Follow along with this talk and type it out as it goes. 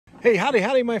Hey,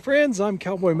 howdy, my friends. I'm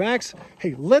Cowboy Max.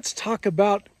 Hey, let's talk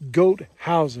about goat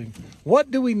housing.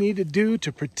 What do we need to do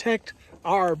to protect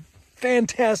our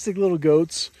fantastic little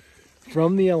goats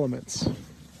from the elements?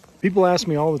 People ask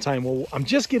me all the time, well, I'm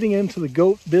just getting into the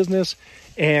goat business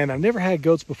and I've never had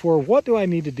goats before. What do I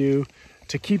need to do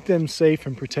to keep them safe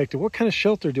and protected? What kind of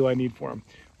shelter do I need for them?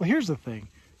 Well, here's the thing.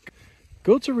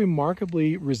 Goats are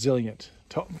remarkably resilient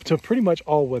to pretty much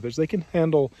all weathers. They can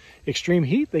handle extreme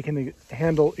heat. They can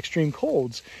handle extreme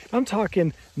colds. I'm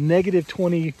talking negative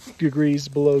 20 degrees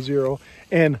below zero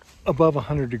and above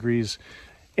 100 degrees.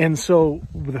 And so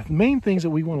the main things that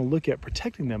we want to look at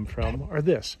protecting them from are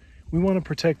this. We want to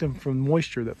protect them from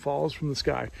moisture that falls from the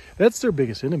sky. That's their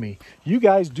biggest enemy. You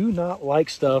guys do not like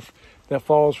stuff that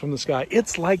falls from the sky.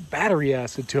 It's like battery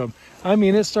acid to them. I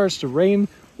mean, it starts to rain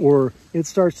or it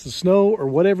starts to snow or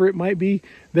whatever it might be,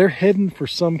 they're heading for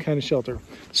some kind of shelter.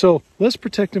 So let's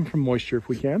protect them from moisture if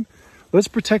we can. Let's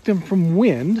protect them from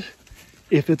wind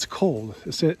if it's cold,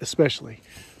 especially.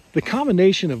 The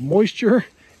combination of moisture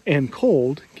and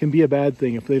cold can be a bad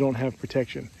thing if they don't have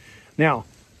protection. Now,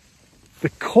 the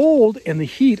cold and the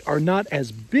heat are not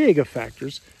as big of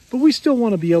factors, but we still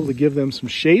want to be able to give them some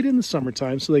shade in the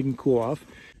summertime so they can cool off,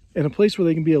 and a place where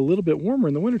they can be a little bit warmer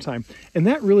in the wintertime. And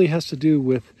that really has to do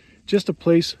with just a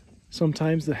place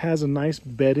sometimes that has a nice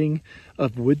bedding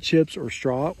of wood chips or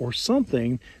straw or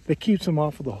something that keeps them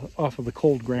off of the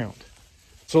cold ground.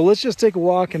 So let's just take a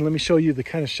walk and let me show you the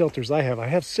kind of shelters I have. I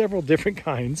have several different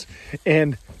kinds,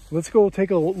 and let's go take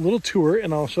a little tour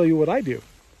and I'll show you what I do.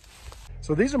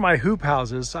 So these are my hoop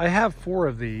houses. I have 4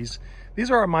 of these.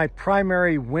 These are my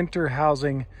primary winter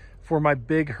housing for my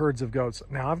big herds of goats.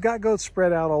 Now, I've got goats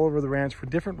spread out all over the ranch for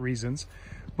different reasons,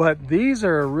 but these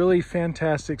are a really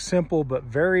fantastic, simple, but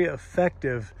very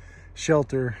effective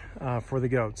shelter for the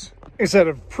goats. It's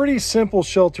a pretty simple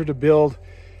shelter to build.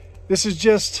 This is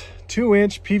just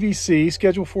 2-inch PVC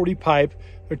Schedule 40 pipe.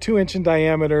 They're 2-inch in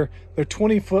diameter. They're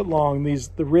 20 foot long.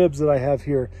 The ribs that I have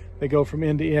here, they go from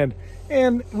end to end.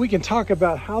 And we can talk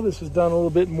about how this is done a little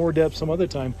bit more depth some other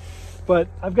time. But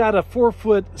I've got a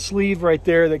 4-foot sleeve right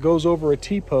there that goes over a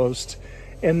T-post.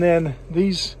 And then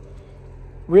these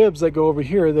ribs that go over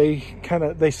here,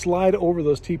 they slide over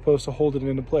those T-posts to hold it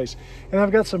into place. And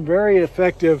I've got some very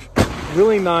effective,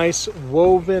 really nice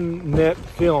woven net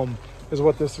film is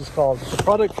what this is called. It's a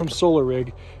product from Solar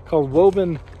Rig called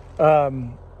woven,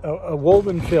 a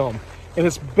woven film. And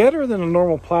it's better than a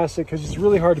normal plastic because it's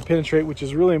really hard to penetrate, which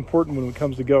is really important when it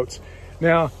comes to goats.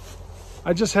 Now,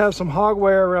 I just have some hog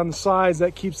wire around the sides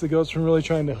that keeps the goats from really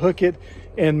trying to hook it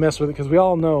and mess with it, because we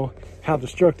all know how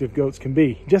destructive goats can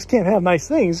be. You just can't have nice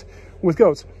things with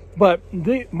goats. But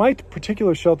my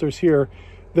particular shelters here,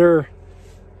 they're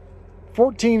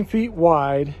 14 feet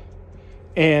wide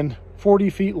and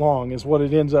 40 feet long is what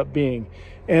it ends up being.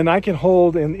 And I can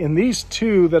hold, in these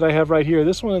 2 that I have right here,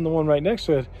 this one and the one right next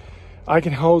to it, I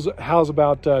can house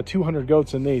about 200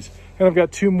 goats in these. And I've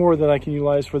got 2 more that I can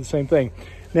utilize for the same thing.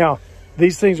 Now,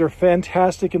 these things are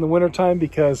fantastic in the wintertime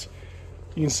because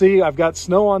you can see I've got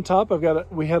snow on top.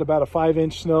 We had about a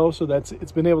 5-inch snow, so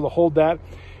it's been able to hold that.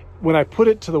 When I put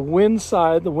it to the wind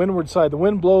side, the windward side, the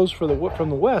wind blows from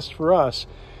the west for us,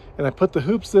 and I put the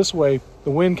hoops this way,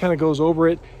 the wind kind of goes over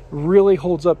it, really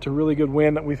holds up to really good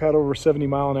wind. We've had over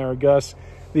 70-mile-an-hour gusts.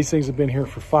 These things have been here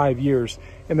for 5 years,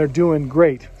 and they're doing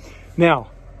great. Now,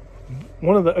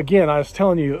 again, I was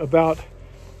telling you about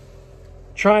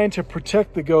trying to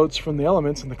protect the goats from the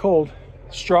elements and the cold.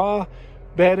 Straw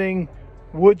bedding,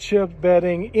 wood chip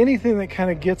bedding, anything that kind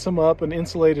of gets them up and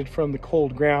insulated from the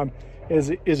cold ground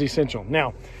is essential.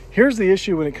 Now, here's the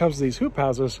issue when it comes to these hoop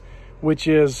houses, which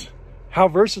is how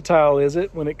versatile is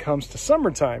it when it comes to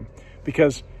summertime?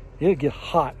 Because it'll get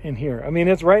hot in here. I mean,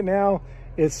 it's right now,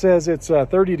 it says it's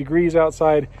 30 degrees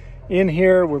outside. In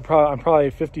here, I'm probably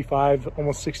 55,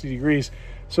 almost 60 degrees.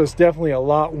 So it's definitely a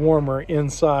lot warmer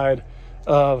inside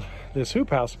of this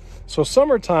hoop house. So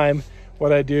summertime,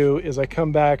 what I do is I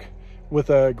come back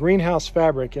with a greenhouse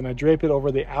fabric and I drape it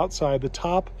over the outside, the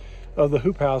top of the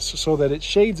hoop house, so that it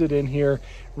shades it in here,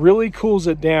 really cools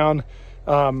it down,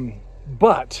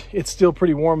 but it's still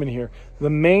pretty warm in here. The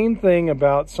main thing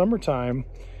about summertime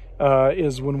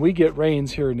is when we get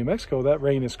rains here in New Mexico, that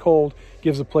rain is cold,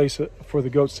 gives a place for the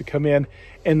goats to come in,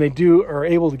 and they are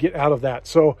able to get out of that.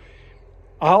 So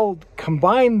I'll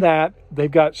combine that.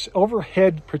 They've got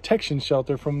overhead protection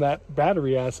shelter from that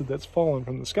battery acid that's fallen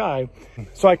from the sky.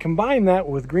 So I combine that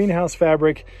with greenhouse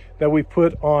fabric that we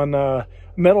put on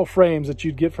metal frames that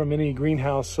you'd get from any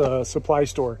greenhouse supply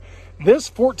store. This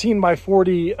 14 by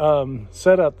 40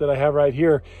 setup that I have right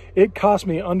here, it cost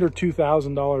me under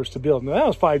 $2,000 to build. Now that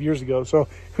was 5 years ago, so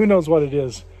who knows what it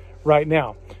is right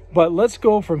now. But let's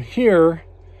go from here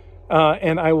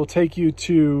and I will take you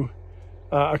to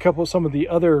some of the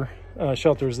other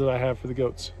shelters that I have for the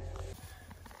goats.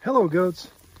 Hello, goats.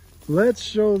 Let's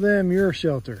show them your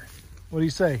shelter. What do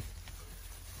you say?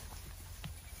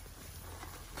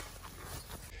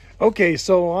 Okay,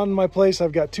 so on my place,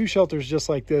 I've got two shelters just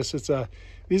like this.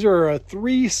 These are a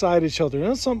three-sided shelter. And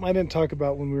that's something I didn't talk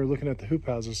about when we were looking at the hoop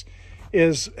houses,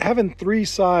 is having three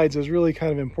sides is really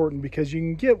kind of important because you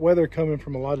can get weather coming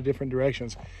from a lot of different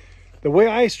directions. The way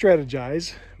I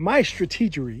strategize, my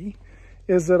strategery,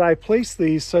 is that I place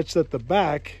these such that the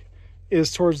back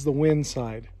is towards the wind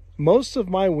side. Most of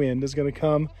my wind is going to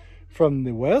come from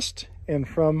the west and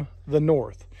from the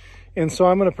north. And so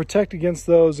I'm going to protect against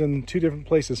those in two different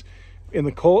places. In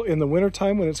the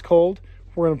wintertime when it's cold,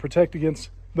 we're going to protect against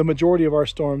the majority of our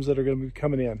storms that are going to be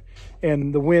coming in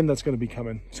and the wind that's going to be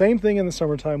coming. Same thing in the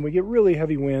summertime. We get really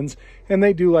heavy winds, and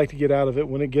they do like to get out of it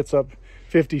when it gets up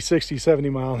 50, 60, 70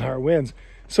 mile an hour winds.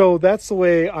 So that's the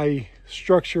way I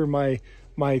structure my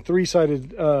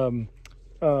three-sided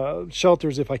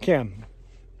shelters if I can.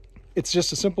 It's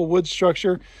just a simple wood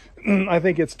structure. I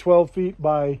think it's 12 feet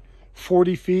by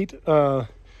 40 feet,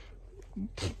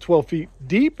 12 feet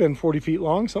deep and 40 feet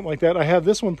long, something like that. I have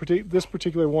this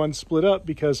particular one split up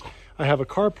because I have a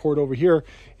carport over here,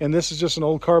 and this is just an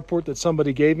old carport that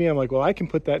somebody gave me. I'm like, well, I can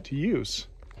put that to use.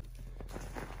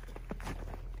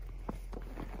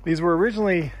 These were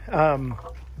originally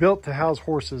built to house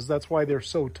horses. That's why they're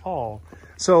so tall.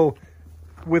 So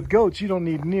with goats, you don't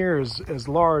need near as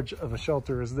large of a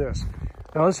shelter as this.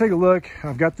 Now let's take a look.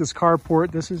 I've got this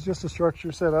carport. This is just a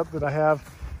structure set up that I have.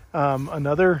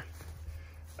 Another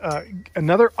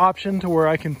option to where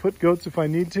I can put goats if I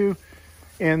need to.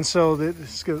 And so the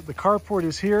carport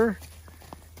is here,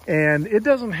 and it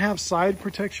doesn't have side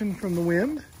protection from the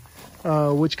wind,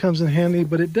 which comes in handy,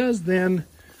 but it does then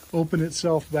open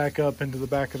itself back up into the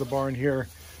back of the barn here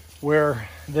where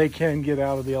they can get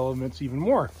out of the elements even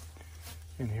more.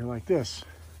 In here like this.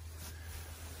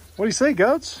 What do you say,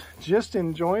 goats? Just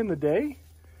enjoying the day?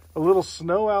 A little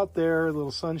snow out there, a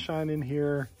little sunshine in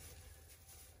here,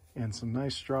 and some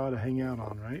nice straw to hang out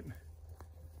on, right?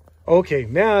 Okay,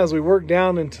 now as we work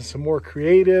down into some more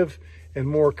creative and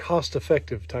more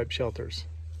cost-effective type shelters.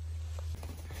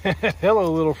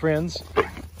 Hello, little friends.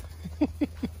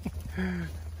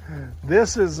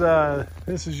 This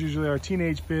is usually our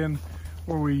teenage bin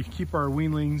where we keep our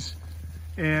weanlings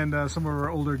and some of our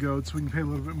older goats. We can pay a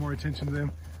little bit more attention to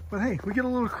them. But hey, we get a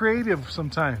little creative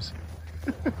sometimes.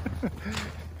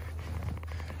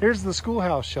 Here's the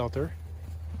schoolhouse shelter.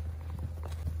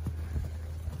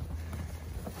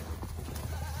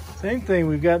 Same thing,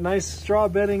 we've got nice straw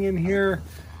bedding in here.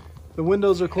 The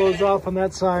windows are closed off on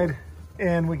that side,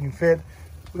 and we can fit,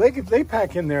 they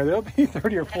pack in there. There'll be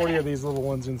 30 or 40 of these little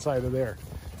ones inside of there.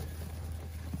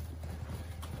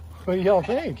 What do y'all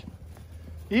think?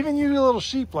 Even you little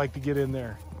sheep like to get in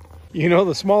there. You know,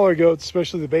 the smaller goats,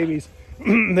 especially the babies,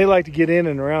 they like to get in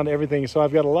and around everything. So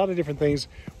I've got a lot of different things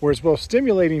where it's both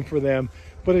stimulating for them,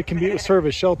 but it can serve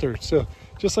as shelter. So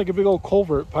just like a big old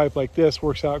culvert pipe like this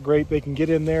works out great. They can get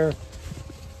in there.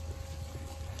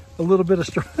 A little bit of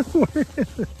straw.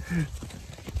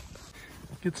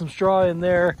 Get some straw in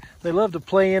there. They love to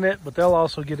play in it, but they'll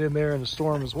also get in there in a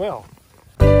storm as well.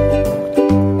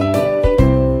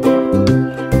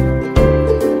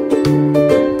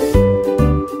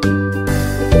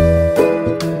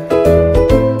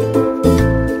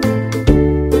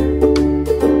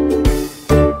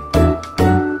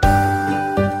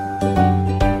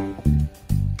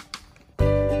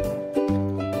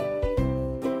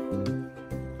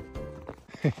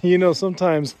 You know,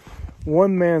 sometimes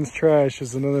one man's trash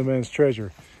is another man's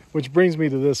treasure, which brings me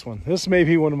to this one. This may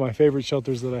be one of my favorite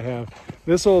shelters that I have.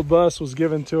 This old bus was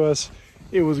given to us.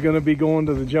 It was going to be going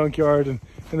to the junkyard, and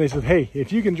they said, hey,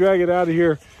 if you can drag it out of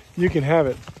here, you can have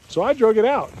it. So I drug it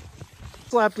out.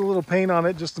 Slapped a little paint on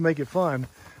it just to make it fun.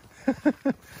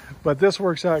 But this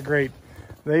works out great.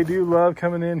 They do love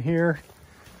coming in here.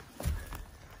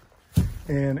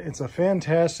 And it's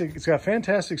got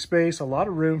fantastic space, a lot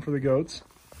of room for the goats.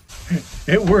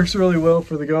 It works really well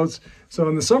for the goats. So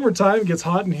in the summertime, it gets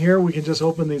hot in here. We can just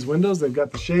open these windows. They've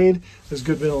got the shade. There's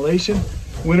good ventilation.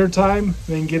 Wintertime,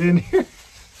 they can get in here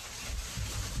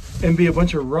and be a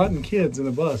bunch of rotten kids in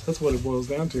a bus. That's what it boils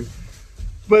down to.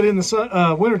 But in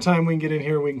the wintertime, we can get in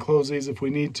here. We can close these if we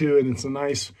need to. And it's a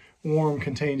nice, warm,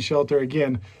 contained shelter.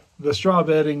 Again, the straw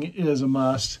bedding is a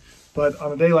must. But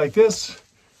on a day like this,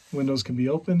 windows can be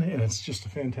open, and it's just a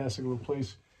fantastic little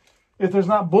place. If there's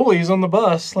not bullies on the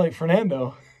bus like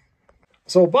Fernando.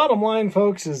 So bottom line,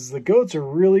 folks, is the goats are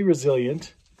really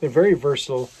resilient. They're very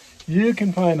versatile, You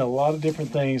can find a lot of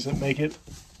different things that make it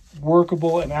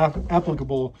workable and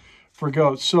applicable for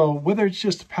goats. So whether it's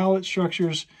just pallet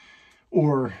structures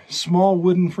or small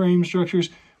wooden frame structures,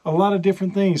 a lot of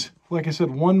different things. Like I said,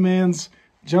 one man's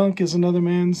junk is another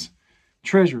man's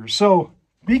treasure. So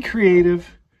be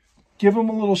creative. Give them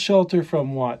a little shelter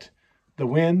from what? The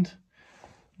wind,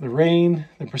 the rain,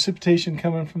 the precipitation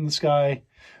coming from the sky,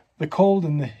 the cold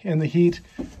and the heat.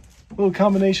 A little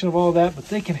combination of all that, but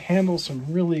they can handle some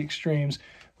really extremes.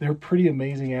 They're pretty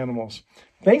amazing animals.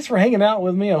 Thanks for hanging out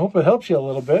with me. I hope it helps you a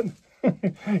little bit.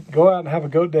 Go out and have a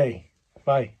goat day.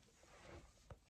 Bye.